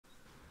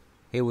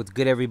Hey, what's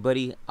good,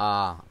 everybody?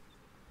 The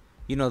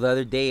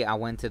other day I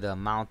went to the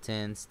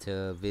mountains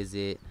to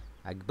visit.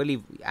 I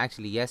believe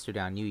actually yesterday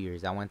on New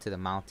Year's, I went to the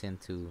mountain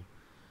to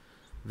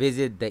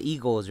visit the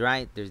eagles.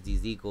 Right? There's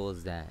these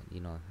eagles that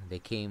they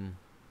came,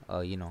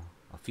 a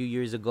few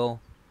years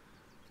ago,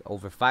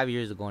 over 5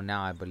 years ago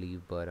now, I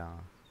believe. But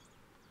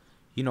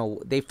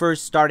they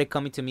first started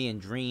coming to me in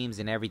dreams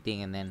and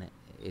everything, and then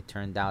it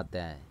turned out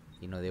that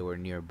they were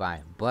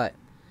nearby. But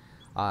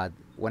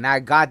when I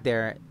got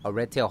there, a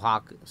red-tailed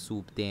hawk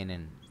swooped in,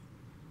 and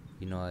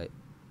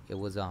it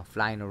was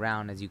flying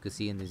around, as you can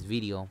see in this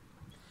video.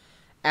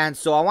 And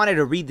so I wanted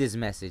to read this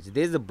message.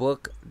 This is a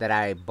book that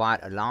I bought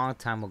a long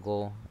time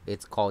ago.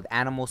 It's called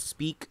Animals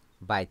Speak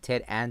by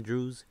Ted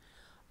Andrews.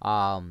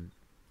 And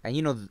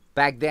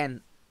back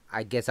then,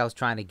 I guess I was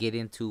trying to get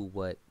into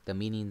what the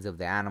meanings of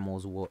the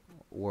animals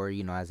were,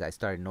 as I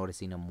started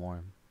noticing them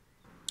more.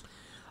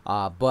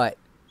 But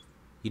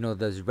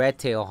this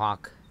red-tailed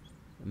hawk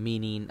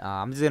meaning,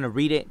 I'm just going to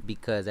read it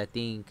because I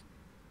think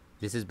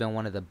this has been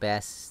one of the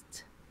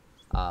best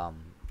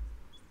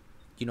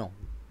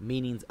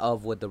meanings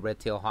of what the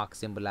red-tailed hawk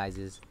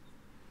symbolizes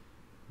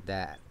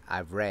that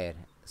I've read.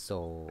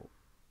 So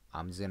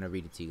I'm just gonna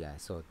read it to you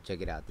guys. So check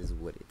it out. This is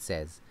what it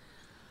says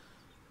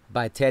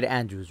by Ted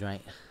Andrews,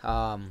 right?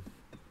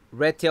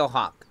 Red-tailed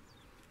hawk,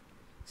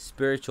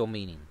 spiritual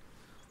meaning.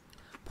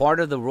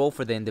 Part of the role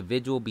for the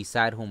individual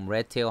beside whom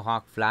red-tailed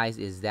hawk flies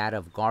is that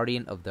of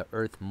guardian of the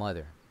Earth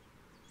Mother.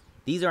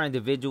 These are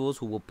individuals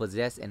who will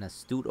possess an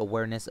astute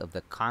awareness of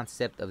the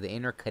concept of the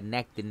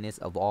interconnectedness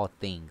of all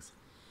things,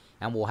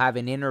 and will have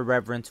an inner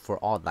reverence for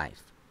all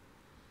life.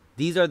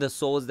 These are the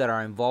souls that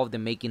are involved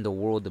in making the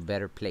world a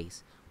better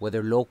place,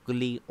 whether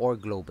locally or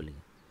globally.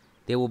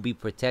 They will be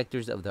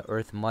protectors of the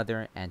Earth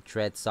Mother and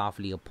tread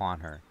softly upon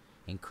her,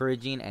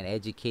 encouraging and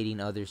educating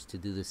others to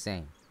do the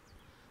same.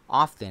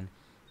 Often,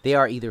 they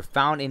are either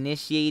found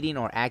initiating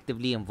or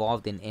actively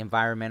involved in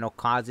environmental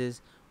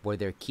causes where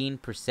their keen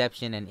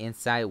perception and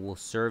insight will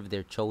serve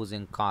their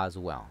chosen cause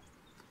well.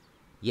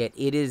 Yet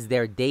it is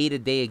their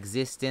day-to-day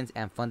existence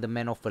and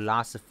fundamental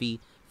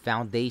philosophy,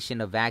 foundation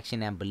of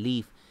action and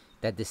belief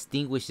that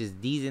distinguishes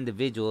these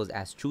individuals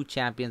as true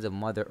champions of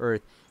Mother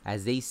Earth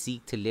as they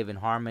seek to live in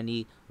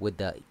harmony with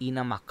the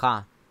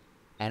Inamaka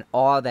and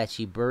all that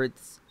she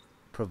births,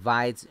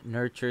 provides,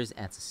 nurtures,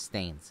 and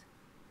sustains.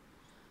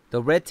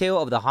 The red tail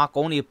of the hawk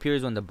only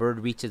appears when the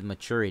bird reaches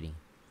maturity.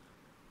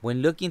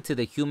 When looking to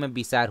the human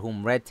beside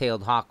whom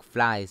red-tailed hawk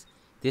flies,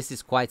 this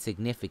is quite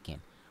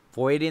significant,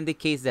 for it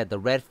indicates that the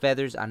red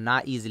feathers are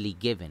not easily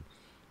given,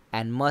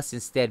 and must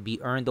instead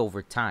be earned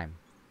over time.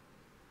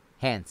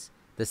 Hence,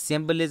 the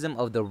symbolism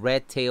of the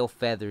red-tail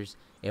feathers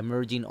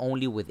emerging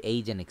only with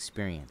age and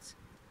experience.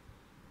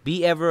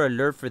 Be ever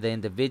alert for the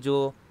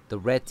individual the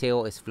red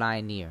tail is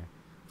flying near,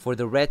 for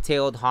the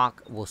red-tailed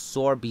hawk will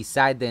soar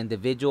beside the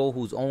individual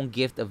whose own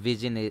gift of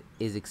vision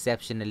is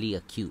exceptionally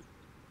acute.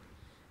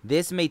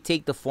 This may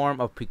take the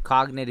form of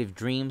precognitive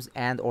dreams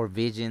and or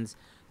visions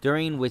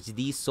during which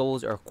these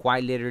souls are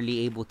quite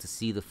literally able to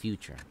see the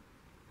future.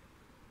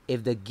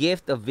 If the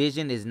gift of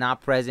vision is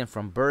not present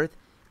from birth,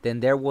 then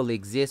there will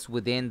exist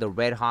within the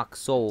red hawk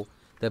soul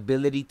the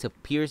ability to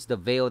pierce the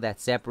veil that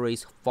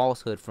separates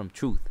falsehood from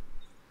truth.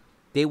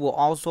 They will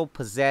also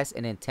possess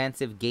an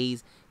intensive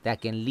gaze that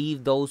can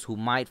leave those who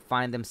might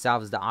find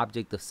themselves the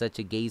object of such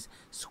a gaze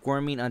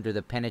squirming under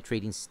the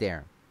penetrating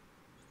stare.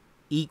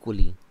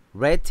 Equally,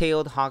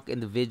 red-tailed hawk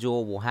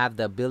individual will have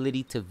the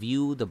ability to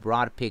view the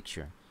broad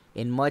picture,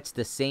 in much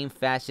the same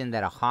fashion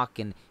that a hawk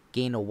can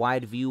gain a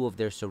wide view of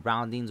their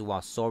surroundings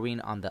while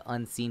soaring on the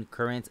unseen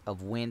currents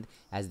of wind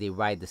as they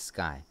ride the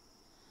sky.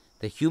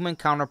 The human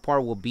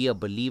counterpart will be a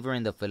believer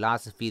in the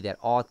philosophy that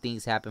all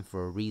things happen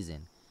for a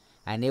reason,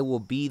 and it will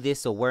be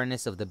this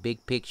awareness of the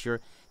big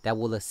picture that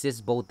will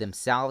assist both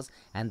themselves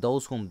and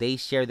those whom they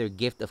share their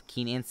gift of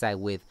keen insight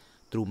with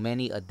through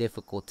many a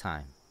difficult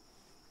time.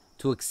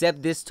 To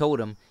accept this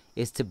totem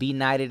is to be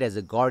knighted as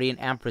a guardian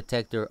and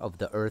protector of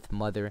the Earth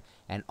Mother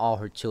and all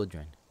her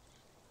children.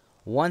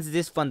 Once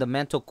this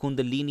fundamental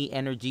Kundalini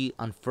energy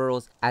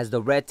unfurls as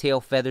the red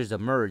tail feathers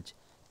emerge,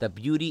 the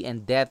beauty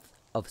and depth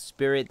of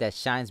spirit that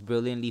shines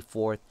brilliantly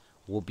forth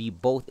will be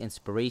both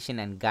inspiration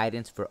and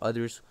guidance for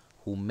others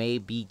who may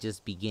be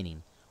just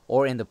beginning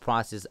or in the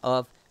process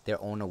of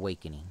their own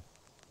awakening.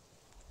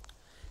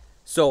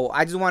 So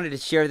I just wanted to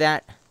share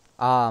that.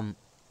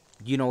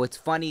 It's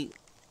funny.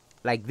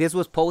 Like, this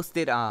was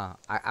posted,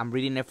 I'm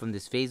reading it from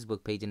this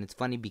Facebook page, and it's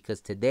funny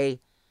because today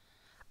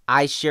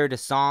I shared a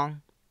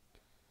song,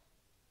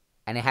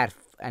 and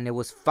it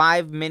was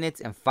 5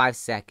 minutes and 5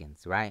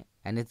 seconds, right?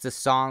 And it's a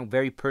song,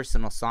 very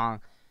personal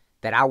song,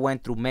 that I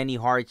went through many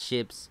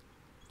hardships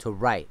to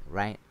write,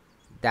 right?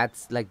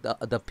 That's like the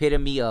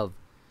epitome of,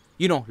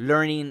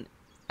 learning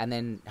and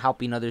then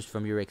helping others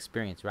from your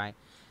experience, right?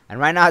 And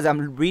right now, as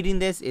I'm reading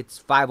this, it's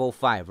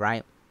 5:05,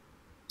 right?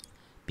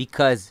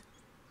 Because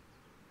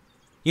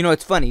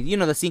it's funny, the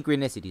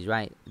synchronicities,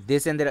 right?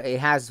 It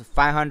has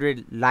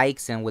 500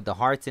 likes, and with the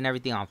hearts and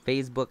everything on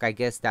Facebook, I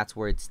guess that's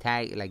where it's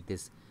tagged, like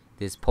this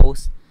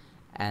post.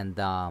 And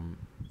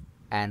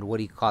And what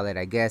do you call it?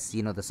 I guess,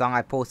 the song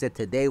I posted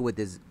today with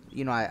this,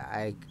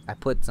 I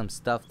put some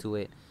stuff to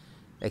it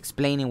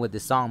explaining what the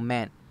song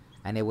meant,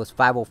 and it was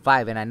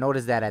 5:05, and I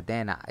noticed that at the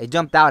end it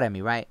jumped out at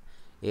me, right?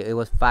 It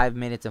was 5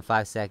 minutes and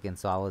 5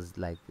 seconds, so I was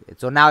like,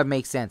 so now it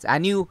makes sense. I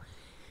knew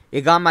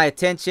it got my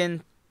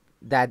attention,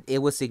 that it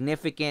was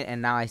significant,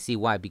 and now I see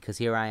why, because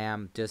here I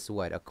am just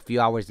a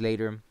few hours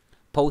later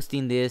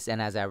posting this,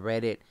 and as I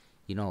read it,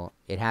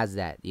 it has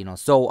that,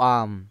 so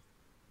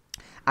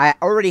I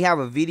already have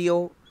a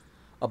video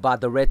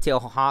about the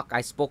red-tailed hawk. I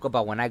spoke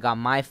about when I got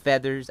my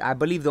feathers. I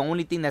believe the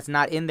only thing that's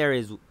not in there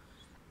is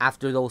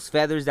after those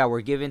feathers that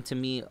were given to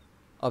me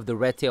of the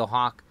red-tailed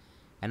hawk,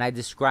 and I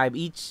describe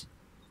each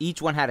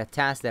one had a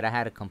task that I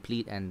had to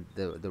complete, and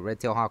the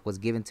red-tailed hawk was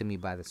given to me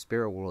by the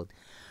spirit world.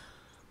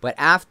 But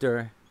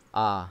after,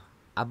 I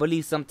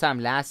believe sometime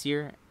last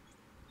year,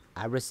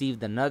 I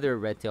received another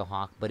red-tailed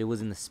hawk, but it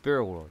was in the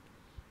spirit world.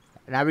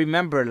 And I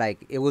remember,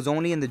 like, it was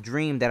only in the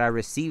dream that I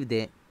received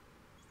it,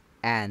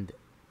 and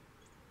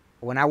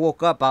when I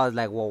woke up, I was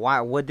like, well,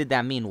 why? What did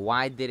that mean?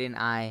 Why didn't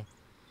I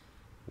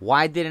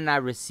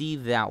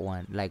receive that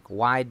one? Like,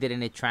 why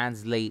didn't it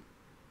translate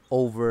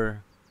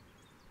over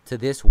to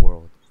this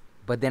world?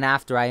 But then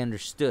after I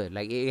understood,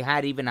 like, it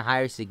had even a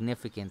higher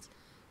significance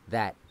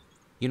that,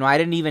 I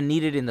didn't even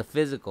need it in the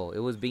physical. It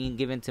was being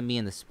given to me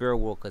in the spirit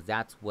world, because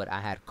that's what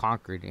I had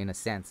conquered, in a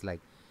sense.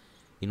 Like,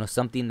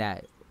 something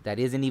that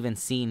isn't even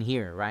seen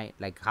here, right?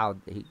 Like how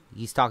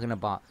he's talking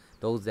about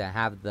those that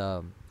have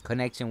the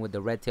connection with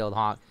the red-tailed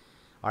hawk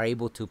are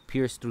able to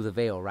pierce through the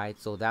veil, right?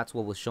 So that's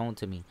what was shown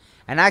to me.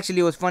 And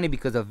actually, it was funny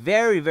because the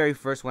very, very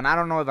first one, I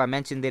don't know if I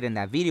mentioned it in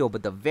that video,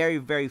 but the very,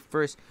 very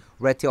first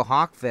red-tailed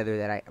hawk feather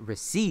that I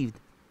received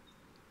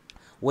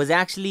was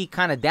actually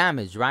kind of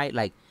damaged, right?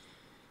 Like,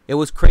 it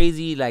was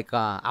crazy. Like,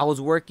 I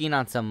was working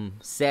on some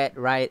set,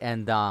 right?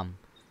 And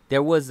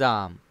there was,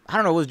 I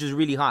don't know, it was just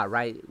really hot,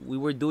 right? We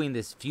were doing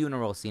this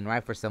funeral scene,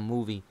 right, for some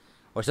movie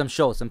or some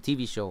show, some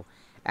TV show.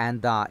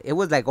 And it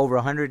was like over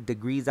 100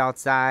 degrees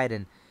outside,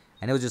 and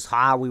it was just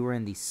hot. We were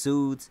in these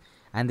suits,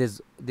 and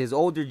this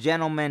older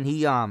gentleman,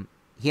 he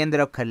ended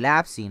up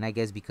collapsing, I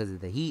guess, because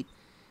of the heat.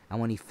 And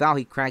when he fell,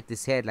 he cracked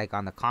his head, like,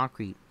 on the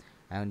concrete.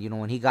 And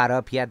when he got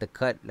up, he had the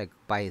cut, like,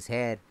 by his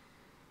head.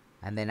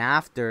 And then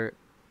after,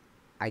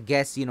 I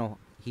guess,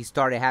 he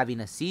started having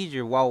a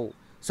seizure. Well,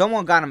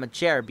 someone got him a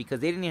chair, because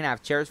they didn't even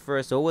have chairs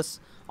first, so it was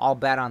all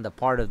bad on the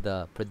part of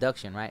the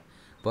production, right?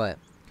 But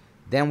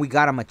then we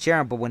got him a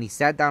chair, but when he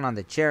sat down on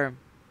the chair,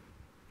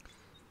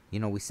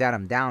 we sat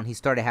him down, he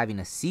started having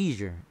a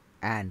seizure.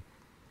 And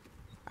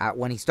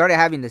when he started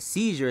having the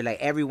seizure, like,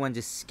 everyone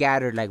just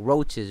scattered like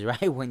roaches,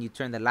 right, when you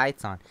turn the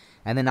lights on.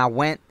 And then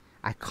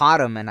I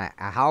caught him, and I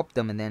helped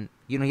him, and then,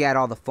 he had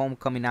all the foam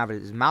coming out of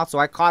his mouth, so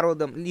I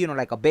coddled him,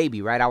 like a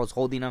baby, right? I was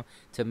holding him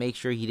to make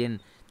sure he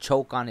didn't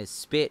choke on his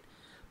spit.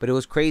 But it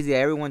was crazy.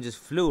 Everyone just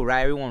flew,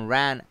 right? Everyone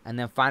ran, and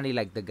then finally,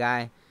 like, the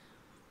guy,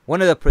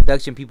 one of the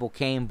production people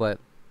came, but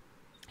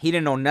he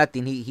didn't know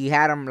nothing. He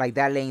had him like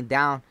that laying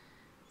down,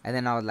 and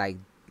then I was like,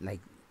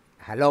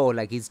 hello,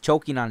 like, he's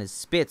choking on his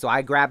spit. So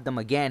I grabbed him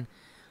again,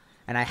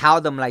 and I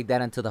held him like that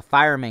until the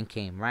fireman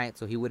came, right?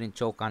 So he wouldn't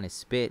choke on his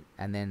spit.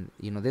 And then,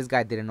 this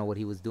guy didn't know what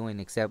he was doing,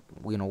 except,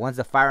 once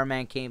the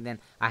fireman came, then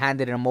I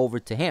handed him over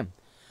to him.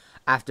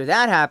 After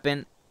that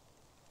happened,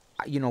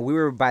 we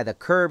were by the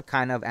curb,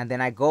 kind of, and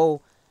then I go,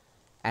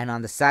 and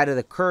on the side of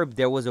the curb,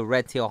 there was a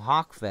red-tailed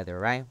hawk feather,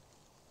 right?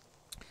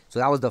 So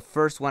that was the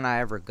first one I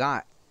ever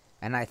got.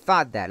 And I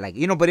thought that, like,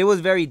 but it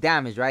was very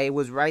damaged, right? It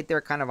was right there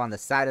kind of on the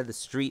side of the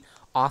street,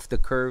 off the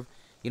curve,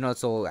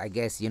 so I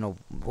guess,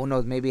 who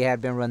knows, maybe it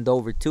had been run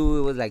over too.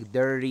 It was like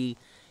dirty,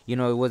 it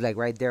was like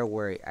right there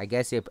where I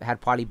guess it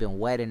had probably been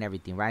wet and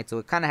everything, right? So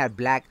it kind of had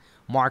black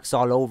marks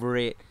all over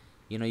it.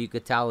 You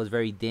could tell it was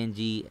very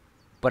dingy.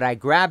 But I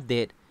grabbed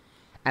it,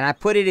 and I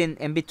put it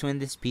in between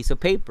this piece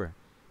of paper.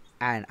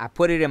 And I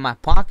put it in my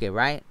pocket,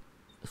 right?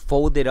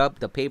 Folded up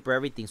the paper,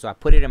 everything. So I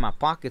put it in my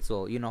pocket.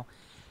 So,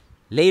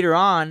 later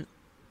on,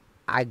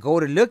 I go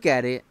to look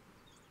at it,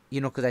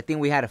 because I think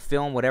we had to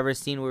film whatever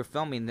scene we were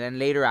filming. And then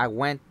later I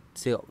went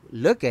to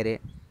look at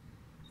it,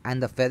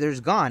 and the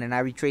feather's gone. And I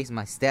retraced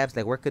my steps,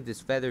 like, where could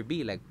this feather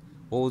be? Like,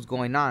 what was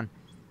going on?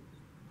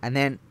 And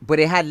then, but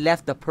it had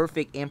left the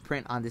perfect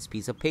imprint on this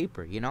piece of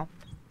paper, I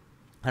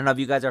don't know if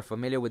you guys are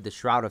familiar with the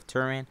Shroud of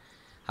Turin,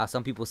 how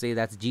some people say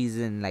that's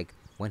Jesus, and, like,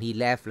 when he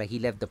left, like, he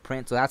left the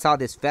print. So that's how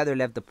this feather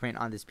left the print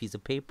on this piece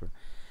of paper.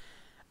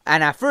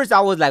 And at first I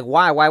was like,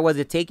 why was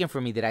it taken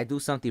from me? Did I do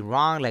something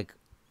wrong? Like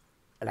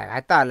I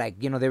thought, like,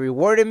 they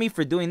rewarded me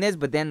for doing this,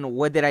 but then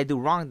what did I do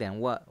wrong then?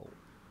 What,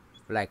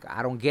 like,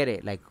 I don't get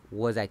it. Like,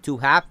 was I too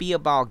happy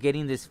about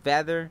getting this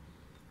feather?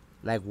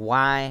 Like,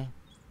 why?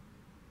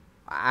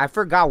 I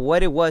forgot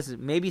what it was.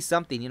 Maybe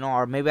something,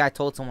 or maybe I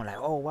told someone, like,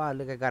 oh, wow,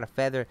 look, I got a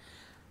feather.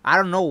 I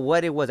don't know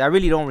what it was. I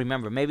really don't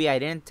remember. Maybe I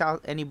didn't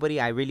tell anybody.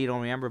 I really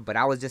don't remember. But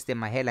I was just in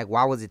my head, like,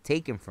 why was it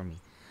taken from me?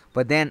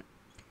 But then,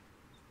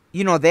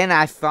 then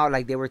I felt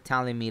like they were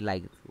telling me,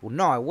 like, well,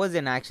 no, it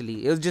wasn't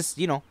actually. It was just,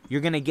 you're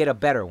going to get a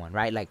better one,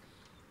 right? Like,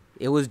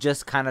 it was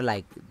just kind of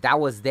like, that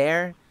was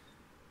there.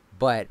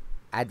 But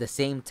at the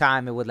same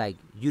time, it was like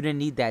you didn't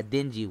need that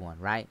dingy one,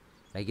 right?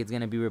 Like it's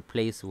gonna be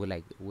replaced with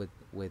like with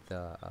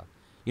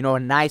you know, a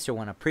nicer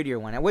one, a prettier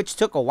one, which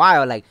took a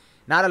while, like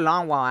not a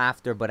long while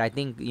after, but I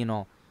think, you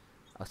know,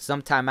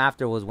 sometime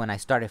after was when I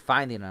started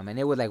finding them, and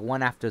it was like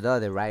one after the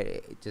other, right?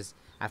 It just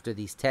after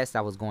these tests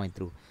I was going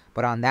through.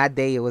 But on that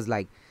day, it was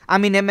like, I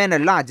mean, it meant a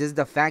lot, just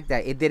the fact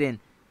that it didn't,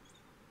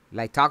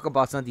 like, talk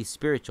about something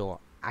spiritual.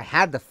 I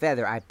had the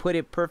feather, I put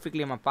it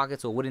perfectly in my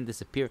pocket so it wouldn't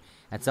disappear,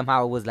 and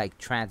somehow it was like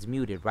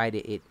transmuted, right?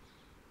 It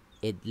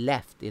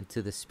left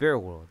into the spirit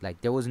world.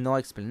 Like there was no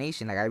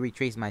explanation. Like I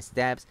retraced my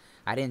steps,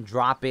 I didn't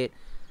drop it,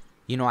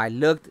 you know. I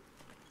looked,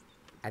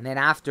 and then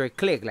after it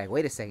clicked, like,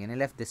 wait a second, it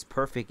left this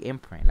perfect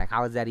imprint. Like,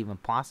 how is that even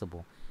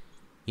possible?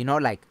 You know,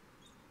 like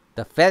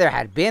the feather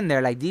had been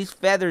there. Like these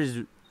feathers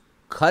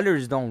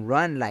colors don't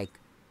run. Like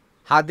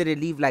how did it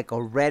leave like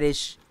a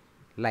reddish,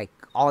 like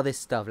all this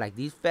stuff? Like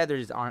these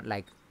feathers aren't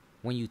like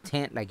when you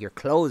tint like your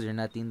clothes or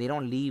nothing, they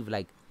don't leave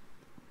like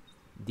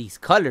these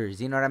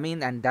colors, you know what I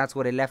mean? And that's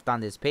what it left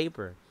on this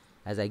paper,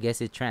 as I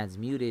guess it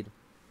transmuted,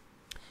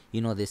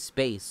 you know, this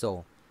space.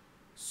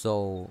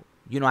 So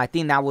you know, I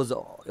think that was,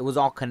 it was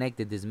all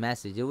connected, this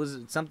message. It was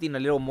something a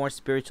little more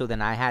spiritual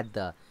than I had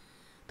the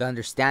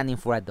understanding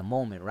for at the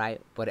moment, right?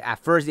 But at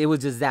first it was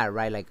just that,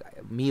 right? Like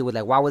me, it was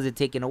like, why was it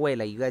taken away?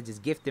 Like you guys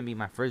just gifted me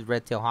my first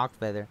red-tailed hawk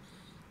feather,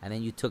 and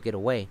then you took it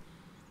away.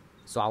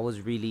 So I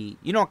was really,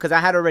 you know, because I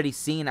had already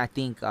seen, I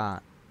think,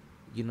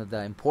 you know,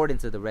 the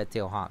importance of the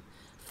red-tailed hawk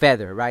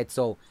feather, right?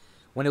 So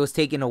when it was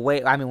taken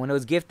away, I mean, when it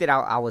was gifted,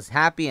 I was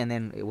happy, and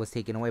then it was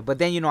taken away. But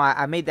then, you know,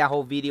 I made that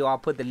whole video. I'll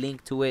put the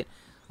link to it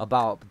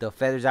about the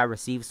feathers I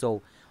received.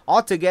 So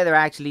altogether,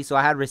 actually, so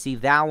I had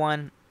received that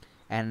one,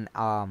 and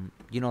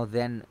you know,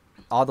 then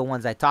all the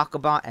ones I talk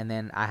about, and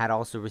then I had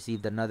also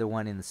received another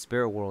one in the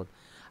spirit world.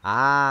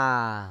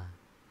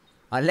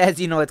 Unless,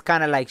 you know, it's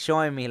kind of like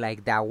showing me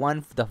like that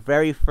one, the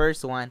very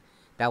first one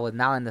that was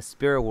now in the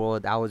spirit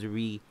world, I was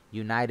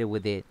reunited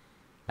with it,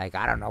 like,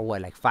 I don't know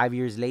what, like 5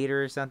 years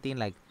later or something.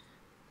 Like,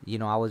 you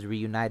know, I was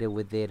reunited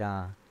with it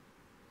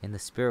in the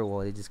spirit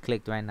world. It just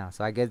clicked right now.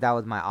 So I guess that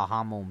was my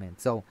aha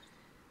moment. So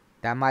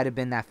that might have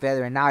been that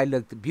feather, and now it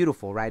looked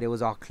beautiful, right? It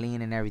was all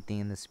clean and everything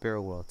in the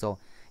spirit world. So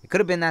it could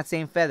have been that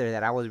same feather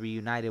that I was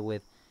reunited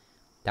with,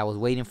 that was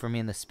waiting for me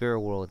in the spirit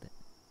world.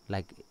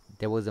 Like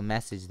there was a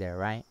message there,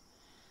 right?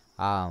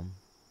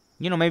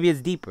 You know, maybe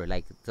it's deeper.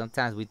 Like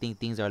sometimes we think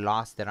things are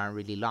lost that aren't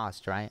really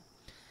lost, right?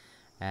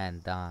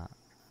 And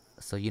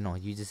so, you know,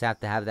 you just have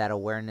to have that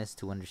awareness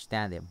to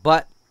understand it.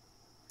 But,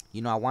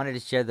 you know, I wanted to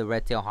share the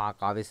red-tailed hawk.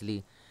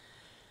 Obviously,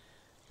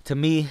 to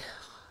me,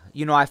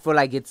 you know, I feel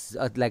like it's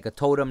like a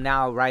totem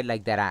now, right?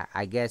 Like that,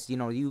 I guess, you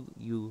know,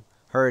 you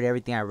heard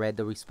everything I read,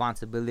 the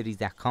responsibilities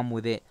that come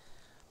with it.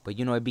 But,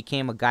 you know, it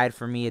became a guide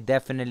for me. It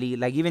definitely,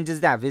 like, even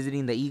just that,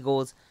 visiting the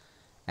eagles,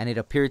 and it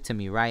appeared to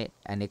me, right?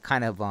 And it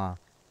kind of,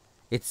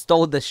 it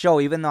stole the show.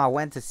 Even though I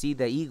went to see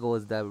the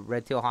eagles, the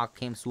red-tailed hawk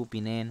came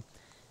swooping in.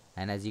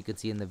 And as you can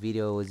see in the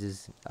video, it was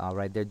just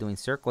right there doing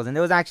circles. And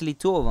there was actually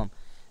 2 of them,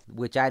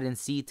 which I didn't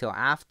see till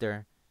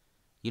after.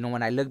 You know,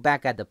 when I look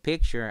back at the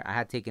picture, I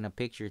had taken a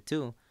picture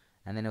too.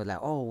 And then it was like,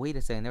 oh, wait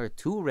a second, there were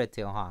 2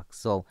 red-tailed hawks.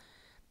 So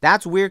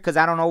that's weird, because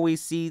I don't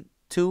always see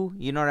 2,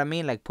 you know what I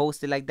mean? Like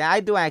posted like that.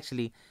 I do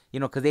actually, you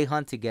know, because they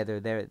hunt together.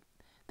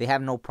 They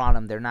have no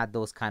problem. They're not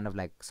those kind of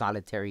like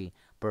solitary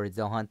birds.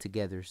 They'll hunt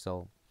together.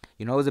 So,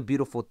 you know, it was a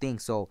beautiful thing.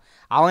 So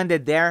I'll end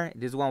it there.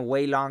 This one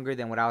way longer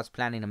than what I was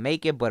planning to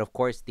make it. But of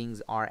course,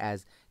 things are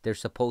as they're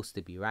supposed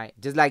to be, right?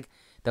 Just like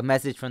the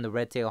message from the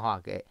red-tailed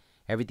hawk.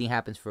 Everything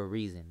happens for a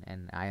reason.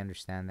 And I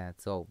understand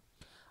that. So,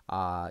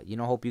 you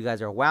know, hope you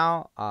guys are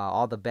well.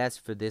 All the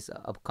best for this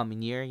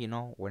upcoming year. You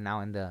know, we're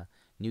now in the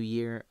new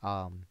year.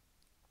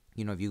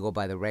 You know, if you go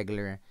by the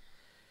regular,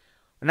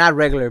 not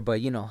regular,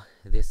 but, you know,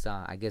 this,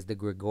 I guess the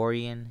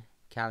Gregorian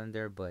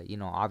calendar. But, you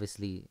know,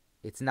 obviously,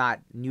 it's not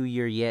New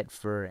Year yet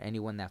for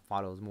anyone that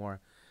follows more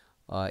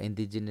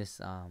indigenous,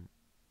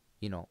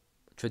 you know,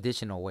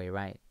 traditional way,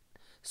 right?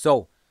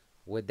 So,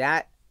 with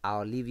that,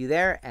 I'll leave you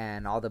there,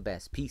 and all the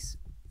best. Peace.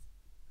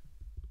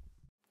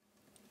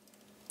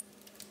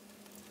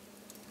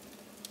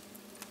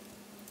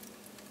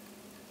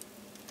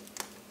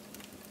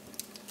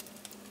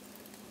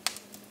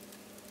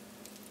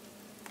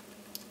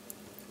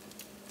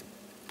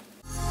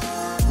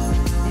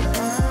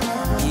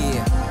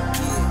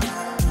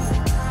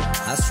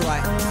 That's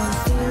right.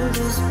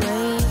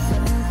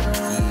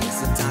 Yeah,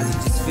 sometimes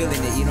you just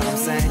feeling it, you know what I'm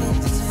saying?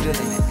 You just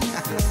feeling it.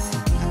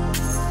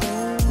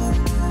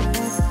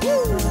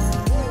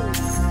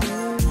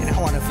 And I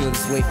want to feel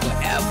this way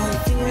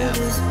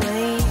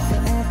forever.